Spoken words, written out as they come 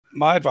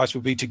my advice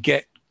would be to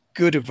get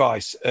good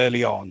advice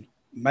early on.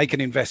 Make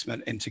an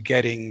investment into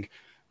getting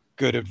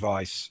good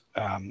advice.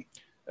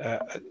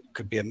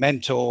 Could be a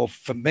mentor.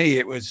 For me,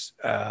 it was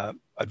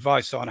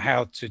advice on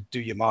how to do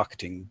your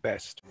marketing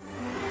best.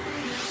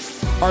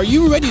 Are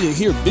you ready to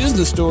hear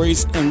business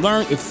stories and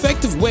learn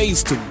effective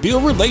ways to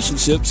build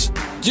relationships,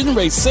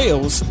 generate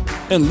sales,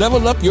 and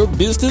level up your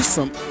business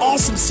from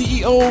awesome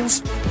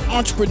CEOs,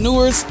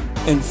 entrepreneurs,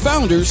 and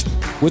founders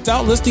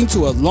without listening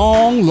to a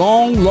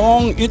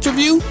long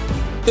interview?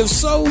 If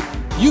so,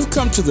 you've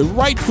come to the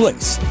right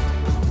place.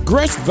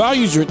 Gresh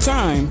values your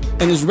time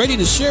and is ready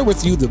to share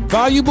with you the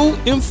valuable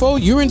info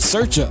you're in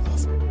search of.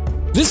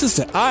 This is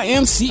the I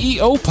Am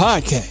CEO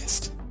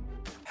podcast.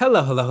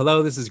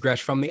 Hello. This is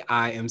Gresh from the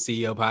I Am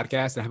CEO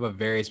podcast. I have a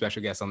very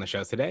special guest on the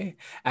show today.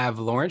 I have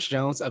Lawrence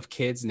Jones of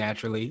Kids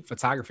Naturally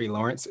Photography.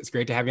 Lawrence, it's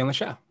great to have you on the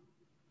show.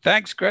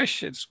 Thanks,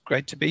 Gresh. It's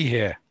great to be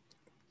here.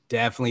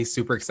 Definitely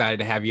super excited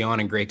to have you on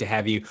and great to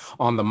have you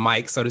on the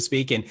mic, so to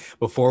speak. And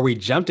before we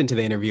jumped into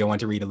the interview, I want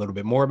to read a little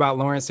bit more about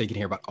Lawrence so you can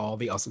hear about all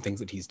the awesome things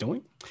that he's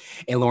doing.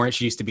 And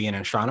Lawrence used to be an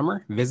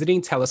astronomer,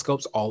 visiting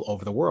telescopes all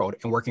over the world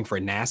and working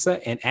for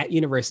NASA and at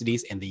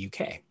universities in the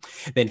UK.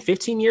 Then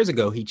 15 years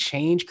ago, he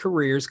changed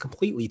careers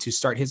completely to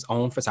start his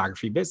own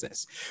photography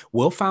business.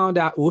 We'll find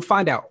out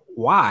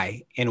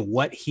why and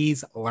what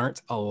he's learned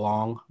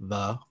along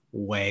the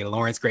way.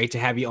 Lawrence, great to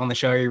have you on the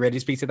show. Are you ready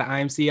to speak to the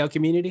IMCO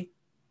community?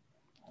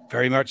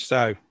 Very much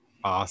so.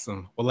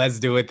 Awesome. Well, let's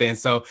do it then.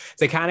 So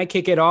to kind of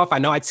kick it off, I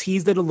know I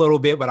teased it a little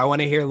bit, but I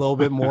want to hear a little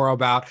bit more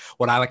about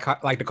what I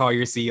like to call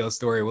your CEO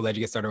story. We'll let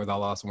you get started with all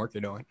the awesome work you're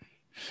doing.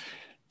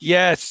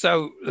 Yeah.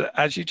 So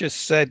as you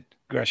just said,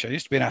 Gresh, I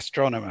used to be an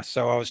astronomer.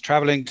 So I was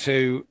traveling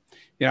to,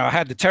 I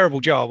had the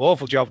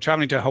awful job,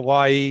 traveling to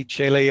Hawaii,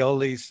 Chile, all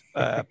these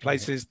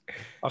places,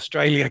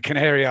 Australia,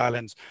 Canary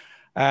Islands,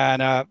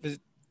 and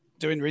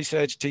doing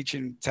research,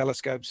 teaching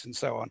telescopes and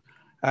so on.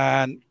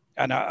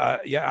 And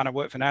I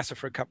worked for NASA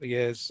for a couple of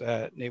years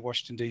near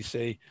Washington,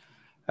 D.C.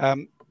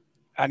 And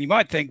you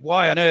might think,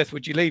 why on earth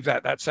would you leave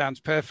that? That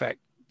sounds perfect.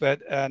 But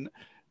the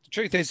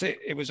truth is,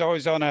 I was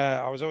always on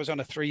a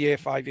 3-year,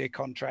 5-year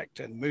contract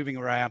and moving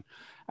around.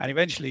 And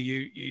eventually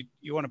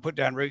you want to put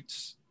down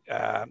roots,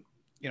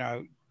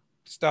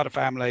 start a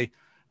family.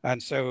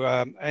 And so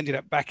I ended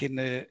up back in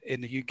the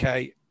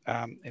UK,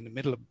 in the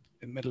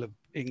middle of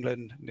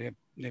England,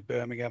 near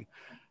Birmingham.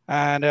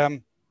 And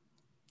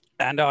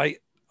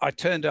I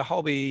turned a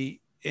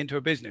hobby into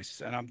a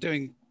business, and I'm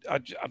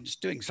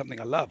just doing something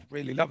I love,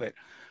 really love it.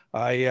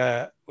 We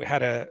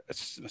had a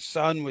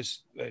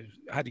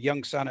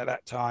young son at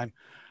that time,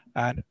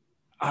 and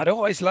I'd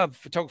always loved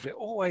photography,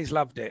 always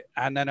loved it.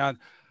 And then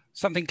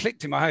something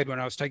clicked in my head when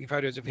I was taking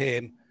photos of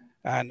him,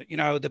 and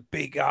the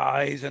big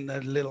eyes and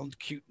the little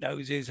cute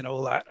noses and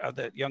all that,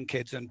 other young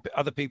kids and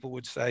other people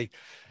would say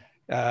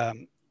that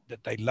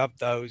they loved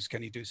those.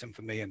 Can you do some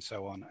for me, and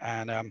so on.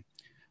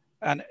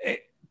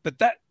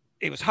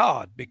 It was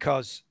hard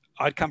because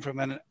I'd come from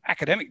an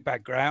academic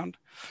background,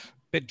 a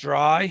bit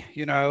dry,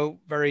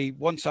 very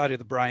one side of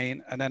the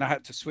brain. And then I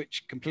had to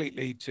switch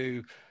completely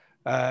to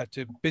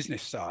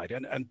business side.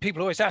 And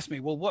people always ask me,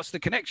 well, what's the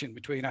connection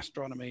between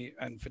astronomy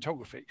and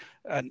photography?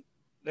 And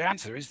the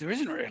answer is there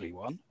isn't really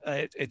one.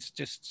 It's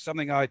just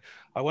something I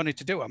wanted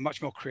to do. I'm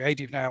much more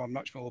creative now. I'm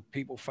much more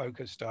people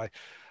focused. I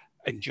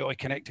enjoy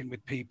connecting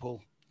with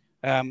people.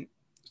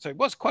 So it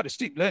was quite a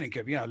steep learning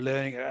curve,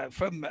 learning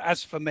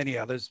as for many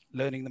others,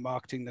 learning the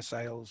marketing, the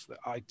sales, the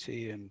IT,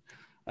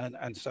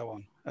 and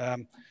so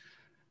on.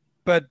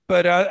 But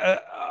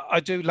I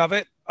do love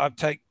it. I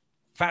take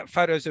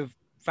photos of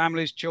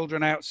families,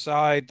 children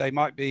outside. They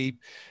might be,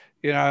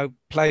 got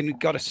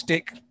a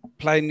stick,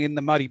 playing in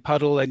the muddy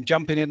puddle and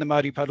jumping in the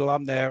muddy puddle.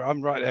 I'm there.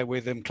 I'm right there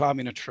with them,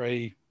 climbing a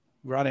tree,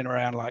 running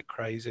around like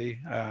crazy.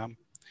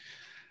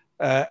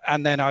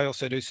 And then I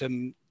also do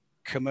some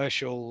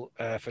commercial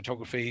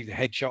photography,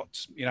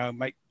 headshots,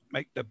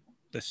 make the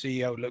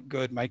CEO look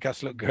good, make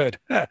us look good.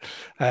 I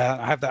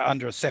have that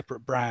under a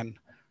separate brand,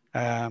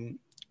 and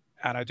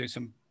I do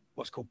some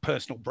what's called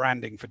personal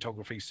branding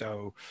photography.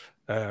 So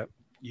I'm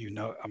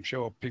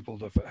sure people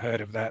have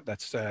heard of that.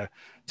 That's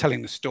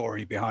telling the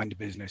story behind the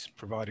business,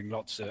 providing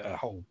a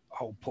whole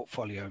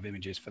portfolio of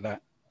images for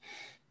that.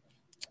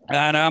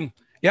 And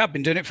I've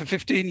been doing it for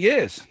 15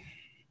 years.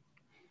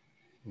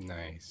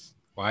 Nice.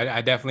 Well,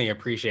 I definitely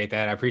appreciate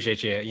that. I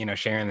appreciate you,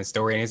 sharing the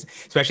story, and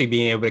especially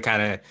being able to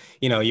kind of,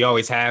 you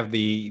always have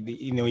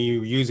you're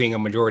using a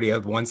majority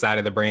of one side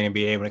of the brain and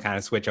be able to kind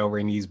of switch over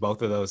and use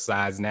both of those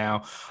sides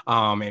now,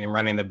 and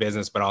running the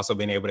business, but also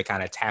being able to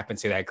kind of tap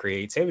into that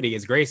creativity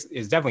is great.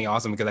 Is definitely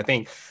awesome, because I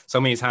think so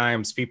many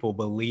times people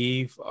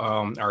believe,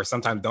 or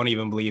sometimes don't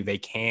even believe they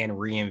can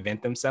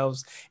reinvent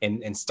themselves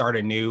and start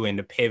anew and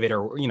to pivot,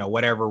 or,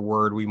 whatever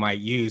word we might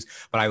use.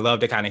 But I love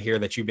to kind of hear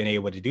that you've been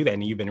able to do that,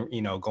 and you've been,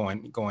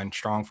 going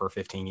strong for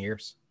 15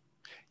 years.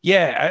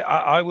 Yeah,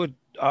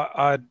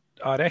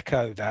 I'd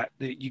echo that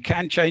you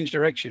can change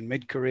direction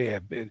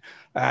mid-career,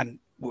 and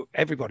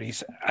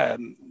everybody's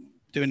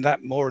doing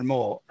that more and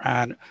more,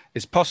 and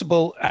it's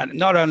possible. And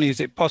not only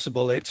is it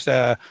possible, it's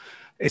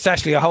it's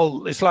actually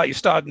it's like you're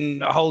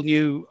starting a whole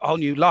new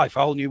life,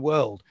 a whole new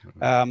world.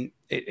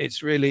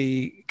 It's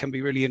really can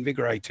be really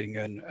invigorating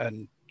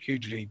and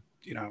hugely,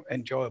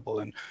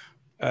 enjoyable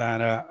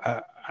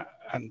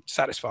and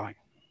satisfying.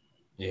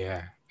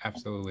 Yeah,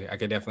 absolutely. I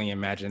could definitely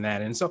imagine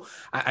that. And so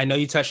I know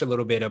you touched a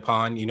little bit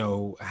upon,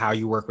 how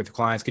you work with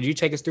clients. Could you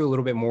take us through a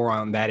little bit more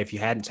on that if you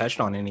hadn't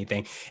touched on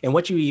anything, and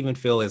what you even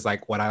feel is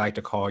like what I like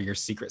to call your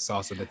secret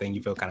sauce, or the thing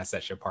you feel kind of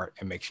sets you apart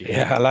and makes you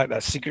happy? I like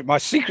that secret. My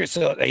secret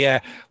sauce.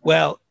 Yeah.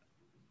 Well,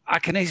 I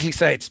can easily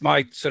say it's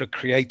my sort of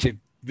creative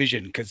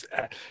vision because,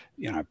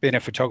 being a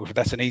photographer,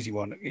 that's an easy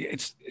one.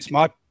 It's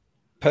my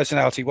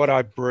personality, what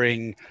I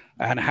bring,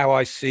 and how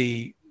I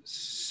see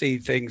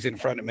things in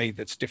front of me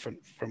that's different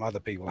from other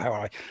people. How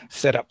I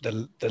set up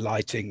the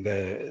lighting,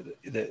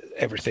 the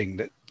everything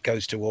that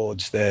goes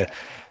towards the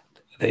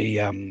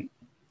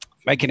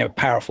making a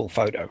powerful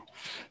photo.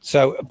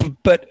 So,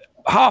 but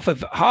half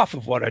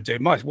of what I do,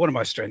 one of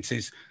my strengths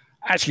is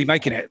actually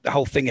making the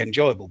whole thing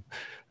enjoyable.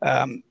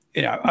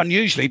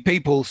 Unusually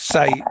people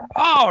say,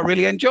 "Oh, I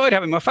really enjoyed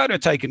having my photo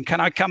taken.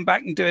 Can I come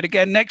back and do it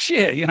again next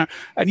year?"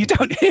 And you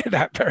don't hear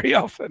that very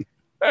often.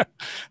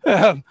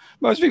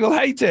 Most people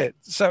hate it.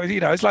 So,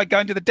 it's like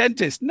going to the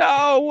dentist.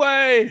 No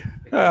way.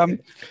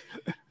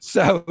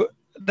 So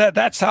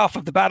that's half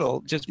of the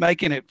battle, just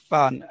making it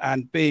fun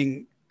and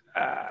being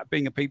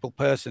a people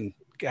person,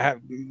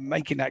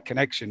 making that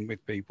connection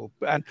with people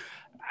and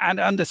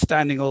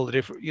understanding all the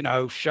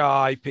different,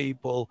 shy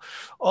people,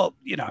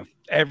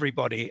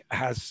 everybody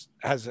has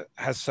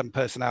some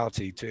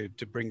personality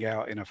to bring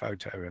out in a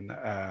photo.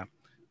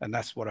 And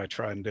that's what I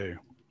try and do.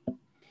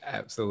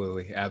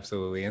 Absolutely.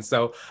 Absolutely. And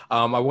so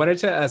I wanted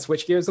to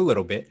switch gears a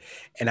little bit,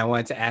 and I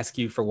wanted to ask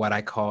you for what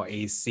I call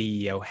a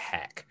CEO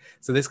hack.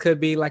 So this could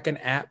be like an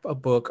app, a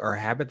book, or a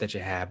habit that you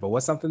have, but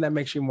what's something that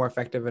makes you more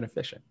effective and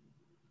efficient?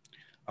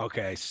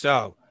 Okay.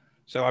 So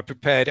I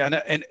prepared,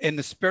 and in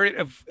the spirit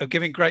of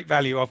giving great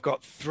value, I've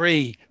got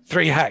three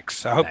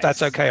hacks. I hope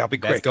that's okay. I'll be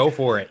quick. Let's go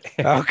for it.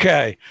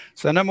 Okay.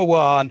 So number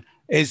one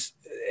is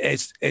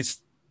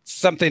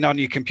something on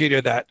your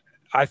computer that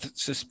I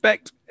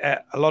suspect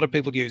a lot of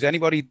people use.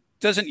 Anybody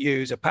doesn't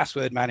use a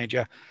password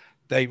manager,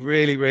 they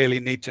really,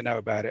 really need to know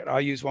about it. I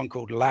use one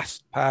called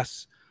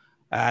LastPass,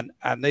 and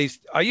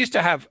these. I used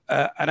to have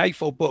an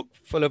A4 book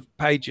full of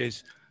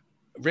pages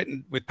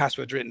written with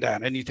passwords written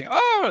down, and you think,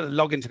 oh,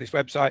 log into this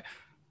website,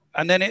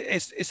 and then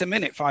it's a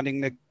minute finding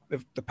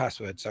the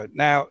password. So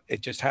now it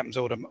just happens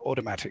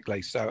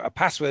automatically. So a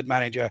password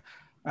manager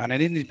and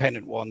an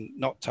independent one,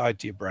 not tied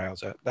to your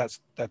browser. That's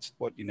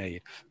what you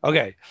need.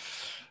 Okay.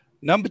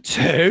 Number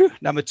two.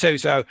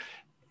 So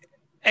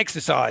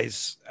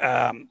exercise.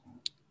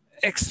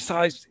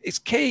 Exercise is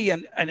key,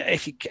 and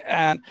if you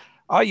can,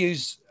 I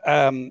use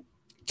 10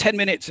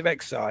 minutes of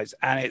exercise,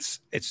 and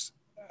it's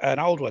an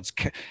old one.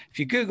 If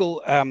you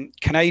Google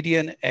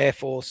Canadian Air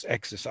Force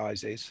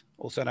exercises,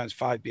 also known as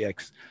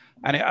 5BX,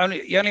 and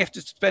you only have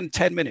to spend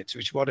 10 minutes,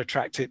 which is what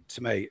attracted it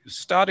to me. It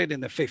started in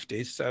the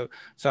 50s, so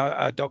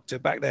a doctor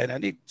back then,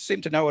 and he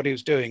seemed to know what he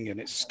was doing, and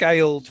it's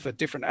scaled for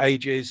different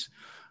ages.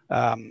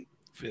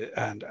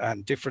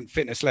 And different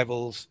fitness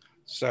levels,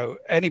 so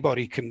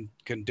anybody can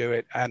do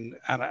it. And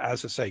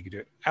as I say, you can do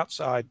it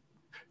outside,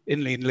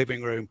 in the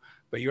living room,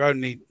 but you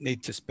only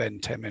need to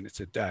spend 10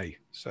 minutes a day.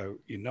 So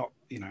you're not,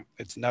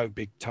 it's no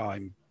big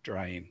time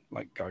drain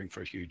like going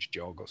for a huge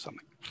jog or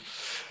something.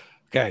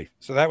 Okay,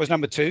 so that was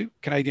number two,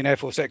 Canadian Air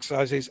Force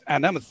exercises.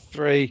 And number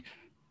three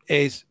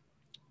is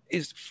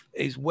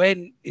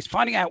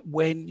finding out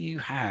when you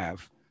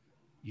have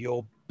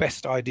your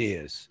best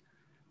ideas.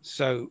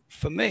 So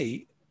for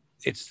me,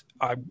 it's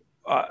I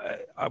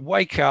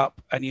wake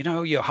up, and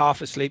you're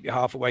half asleep, you're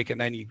half awake, and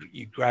then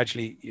you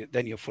gradually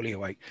then you're fully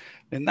awake.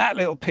 In that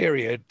little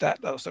period, that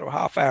sort of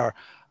half hour,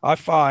 I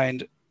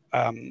find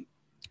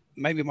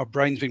maybe my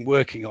brain's been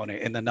working on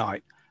it in the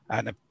night,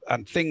 and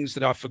things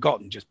that I've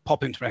forgotten just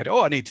pop into my head.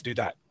 Oh, I need to do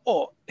that.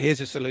 Or here's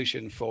a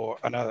solution for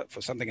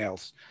something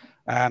else.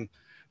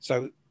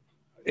 So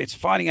it's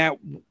finding out.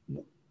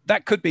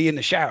 That could be in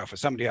the shower for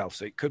somebody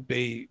else. It could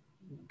be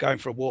going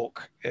for a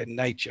walk in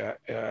nature.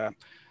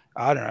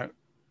 I don't know,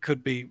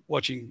 could be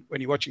when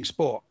you're watching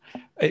sport,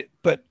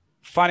 but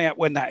finding out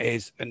when that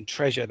is and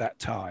treasure that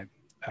time,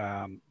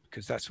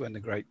 because that's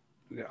when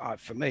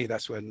for me,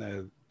 that's when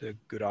the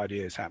good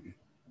ideas happen.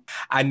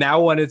 I now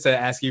wanted to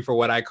ask you for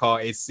what I call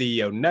a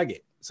CEO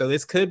nugget. So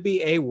this could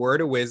be a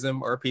word of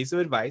wisdom or a piece of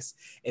advice.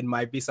 It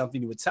might be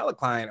something you would tell a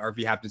client, or if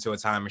you happen to a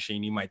time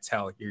machine, you might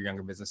tell your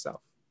younger business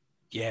self.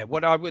 Yeah,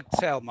 what I would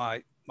tell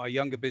my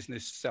younger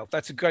business self,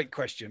 that's a great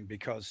question,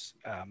 because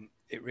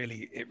it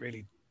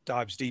really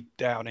dives deep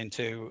down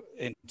into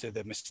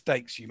the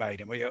mistakes you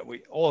made, and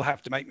we all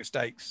have to make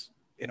mistakes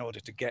in order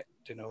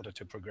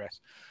to progress.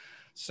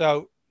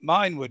 So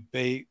one would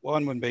be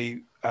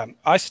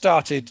I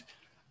started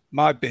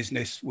my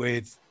business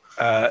with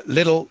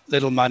little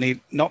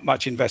money, not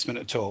much investment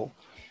at all,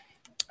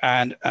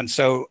 and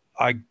so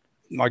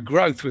my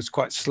growth was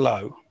quite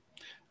slow,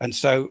 and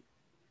so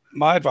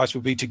my advice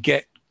would be to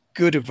get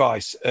good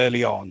advice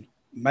early on,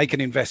 make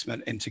an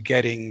investment into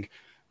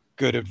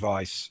good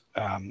advice.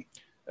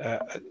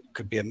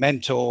 Could be a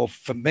mentor.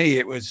 For me,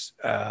 it was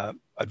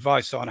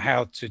advice on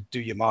how to do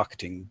your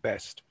marketing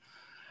best.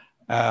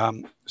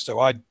 So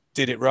I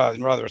did it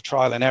in rather a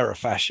trial and error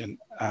fashion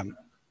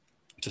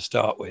to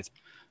start with.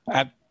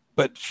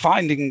 But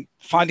finding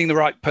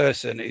the right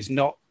person is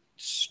not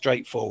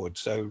straightforward.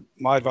 So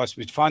my advice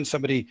would be to find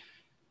somebody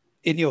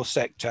in your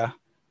sector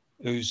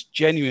who's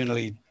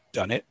genuinely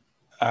done it,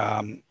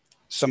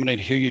 someone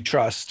who you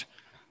trust,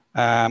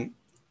 and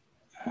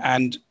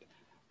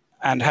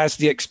has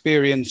the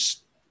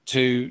experience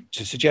to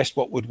suggest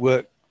what would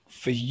work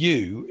for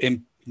you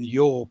in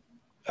your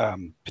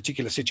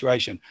particular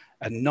situation,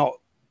 and not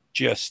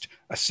just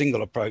a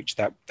single approach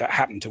that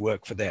happened to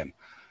work for them.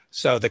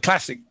 So the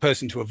classic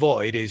person to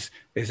avoid is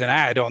an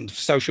ad on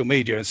social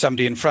media and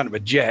somebody in front of a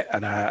jet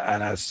and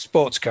a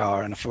sports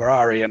car and a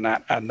Ferrari and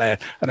they're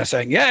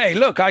saying, "Yay,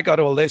 look, I got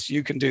all this.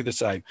 You can do the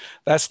same."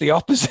 That's the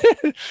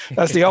opposite.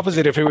 That's the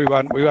opposite of who we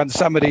want. We want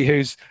somebody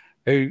who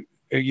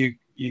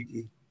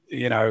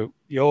you know,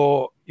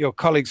 your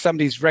colleagues,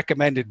 somebody's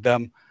recommended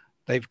them.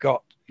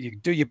 You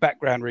do your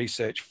background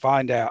research,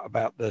 find out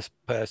about this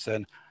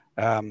person,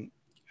 and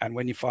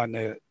when you find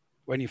the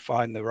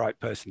right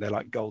person, they're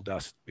like gold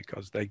dust,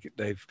 because they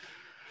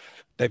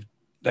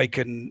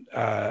can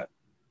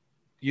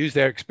use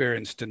their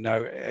experience to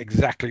know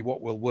exactly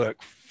what will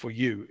work for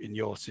you in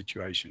your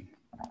situation.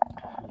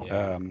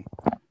 Yeah.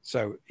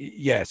 So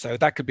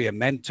that could be a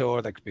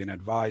mentor, that could be an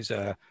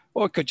advisor,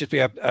 or it could just be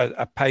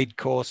a paid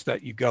course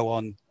that you go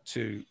on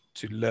to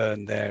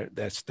learn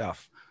their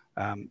stuff.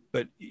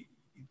 But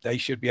they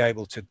should be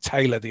able to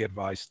tailor the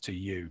advice to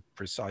you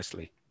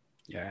precisely.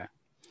 Yeah.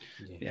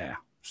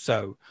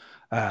 So,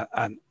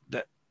 and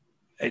that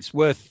it's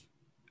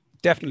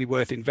definitely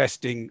worth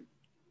investing,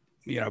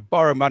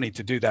 borrow money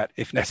to do that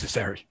if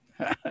necessary,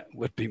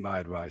 would be my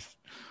advice.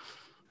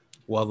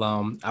 Well,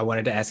 I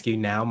wanted to ask you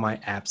now my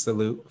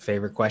absolute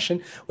favorite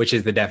question, which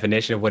is the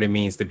definition of what it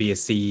means to be a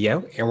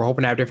CEO. And we're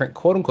hoping to have different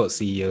quote unquote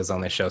CEOs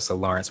on the show. So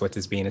Lawrence, what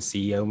does being a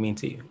CEO mean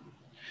to you?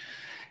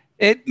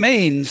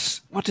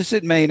 What does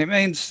it mean? It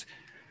means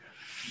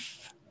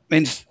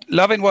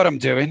loving what I'm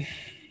doing.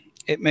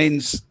 It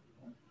means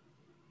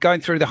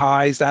going through the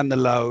highs and the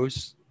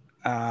lows,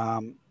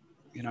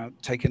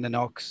 taking the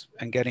knocks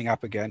and getting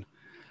up again.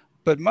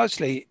 But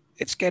mostly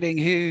it's getting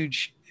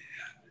huge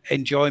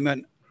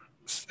enjoyment,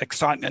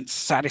 excitement,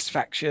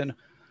 satisfaction,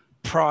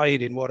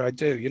 pride in what I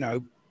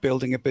do,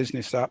 building a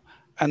business up,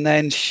 and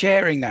then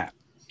sharing that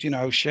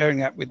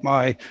with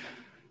my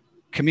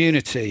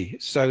community,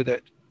 so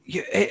that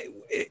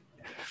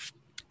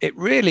it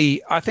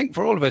really, I think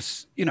for all of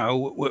us,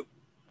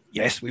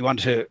 yes, we want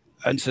to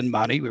earn some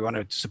money. We want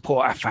to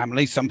support our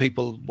family. Some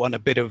people want a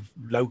bit of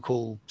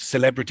local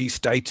celebrity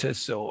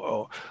status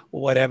or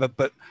whatever,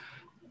 but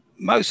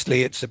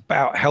mostly it's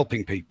about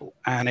helping people.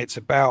 And it's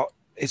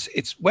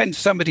when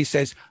somebody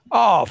says,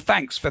 "Oh,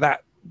 thanks for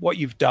that, what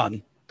you've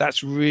done.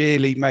 That's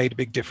really made a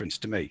big difference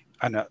to me."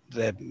 And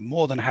they're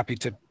more than happy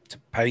to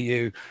pay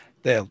you.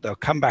 They'll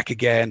come back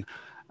again.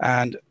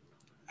 And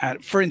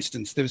for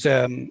instance, there was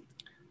a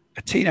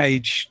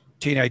teenage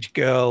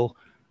girl,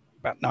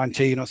 about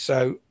 19 or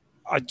so.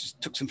 I just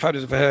took some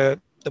photos of her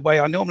the way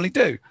I normally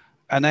do.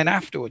 And then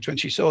afterwards, when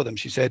she saw them,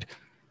 she said,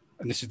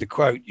 and this is the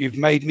quote, "You've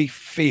made me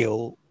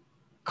feel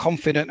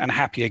confident and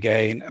happy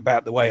again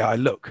about the way I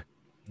look."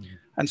 Mm-hmm.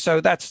 And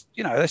so that's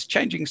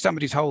changing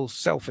somebody's whole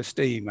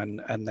self-esteem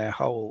and their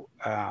whole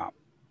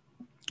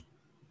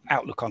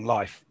outlook on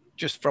life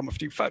just from a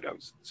few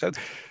photos. So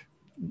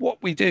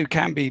what we do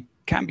can be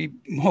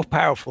more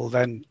powerful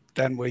than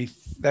we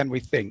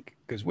think,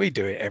 because we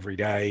do it every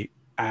day.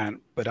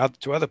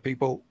 But to other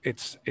people,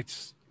 it's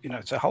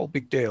a whole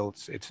big deal.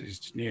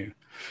 It's new,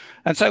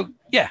 and so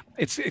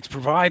it's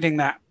providing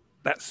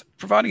that's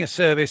providing a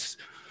service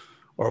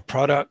or a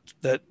product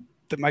that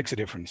makes a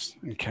difference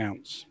and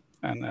counts,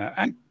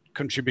 and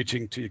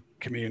contributing to your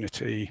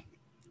community,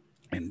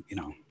 and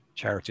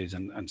charities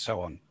and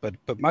so on. But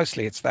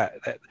mostly it's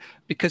that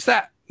because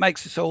that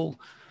makes us all.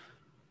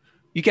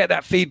 You get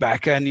that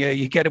feedback, and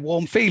you get a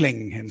warm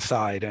feeling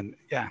inside, and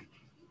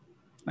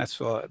that's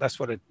what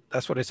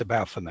it's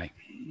about for me.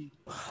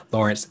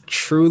 Lawrence,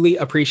 truly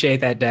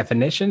appreciate that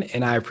definition,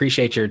 and I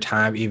appreciate your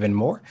time even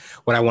more.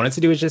 What I wanted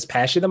to do is just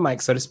pass you the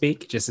mic, so to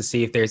speak, just to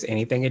see if there's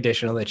anything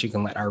additional that you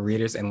can let our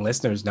readers and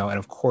listeners know, and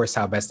of course,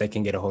 how best they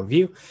can get a hold of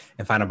you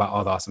and find out about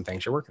all the awesome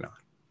things you're working on.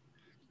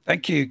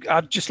 Thank you.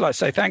 I'd just like to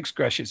say thanks,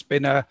 Gresh. It's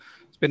been a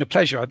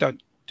pleasure. I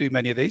don't do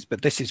many of these,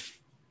 but this has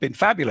been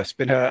fabulous.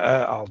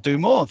 I'll do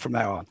more from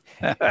now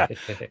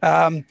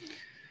on.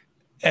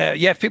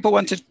 If people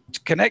want to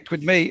connect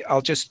with me,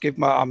 I'll just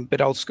I'm a bit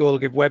old school, I'll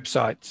give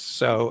websites.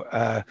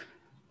 So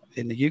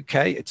in the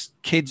UK, it's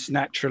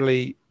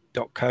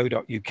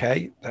kidsnaturally.co.uk.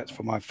 That's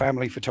for my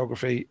family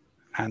photography.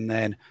 And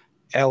then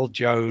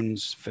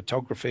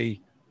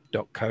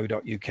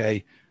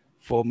ljonesphotography.co.uk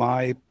for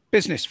my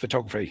business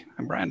photography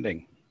and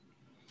branding.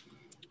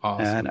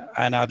 Awesome.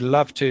 And I'd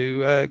love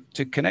to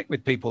connect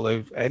with people.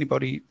 If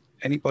anybody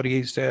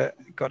who's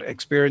got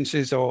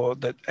experiences or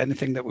that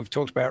anything that we've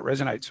talked about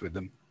resonates with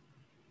them.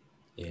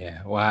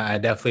 Yeah, well, I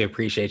definitely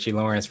appreciate you,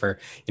 Lawrence, for,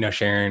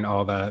 sharing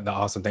all the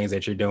awesome things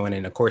that you're doing,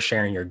 and of course,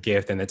 sharing your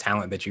gift and the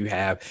talent that you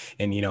have,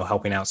 and,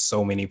 helping out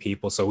so many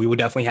people. So we will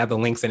definitely have the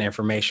links and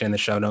information in the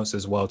show notes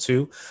as well,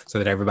 too, so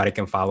that everybody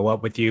can follow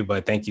up with you.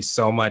 But thank you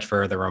so much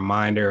for the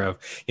reminder of,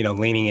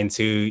 leaning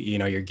into,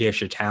 your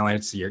gifts, your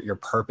talents, your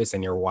purpose,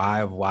 and your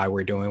why of why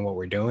we're doing what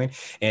we're doing.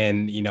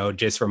 And,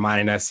 just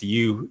reminding us,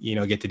 you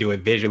get to do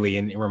it visually,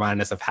 and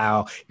reminding us of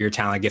how your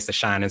talent gets to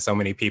shine in so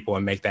many people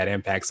and make that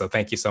impact. So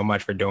thank you so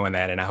much for doing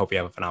that. And I hope you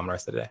have a phenomenal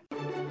rest of the day.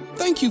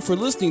 Thank you for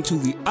listening to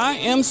the I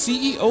Am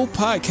CEO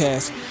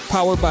podcast,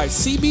 powered by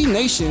CB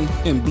Nation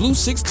and Blue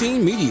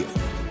 16 Media.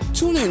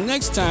 Tune in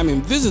next time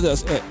and visit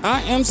us at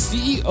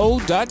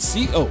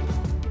imceo.co.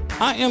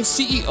 I Am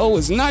CEO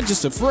is not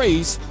just a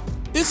phrase,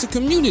 it's a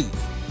community.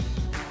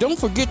 Don't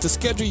forget to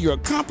schedule your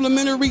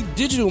complimentary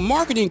digital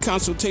marketing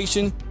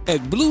consultation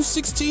at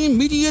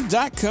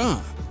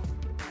blue16media.com.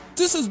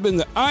 This has been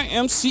the I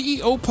Am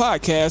CEO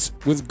podcast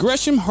with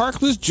Gresham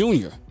Harkless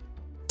Jr.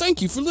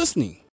 Thank you for listening.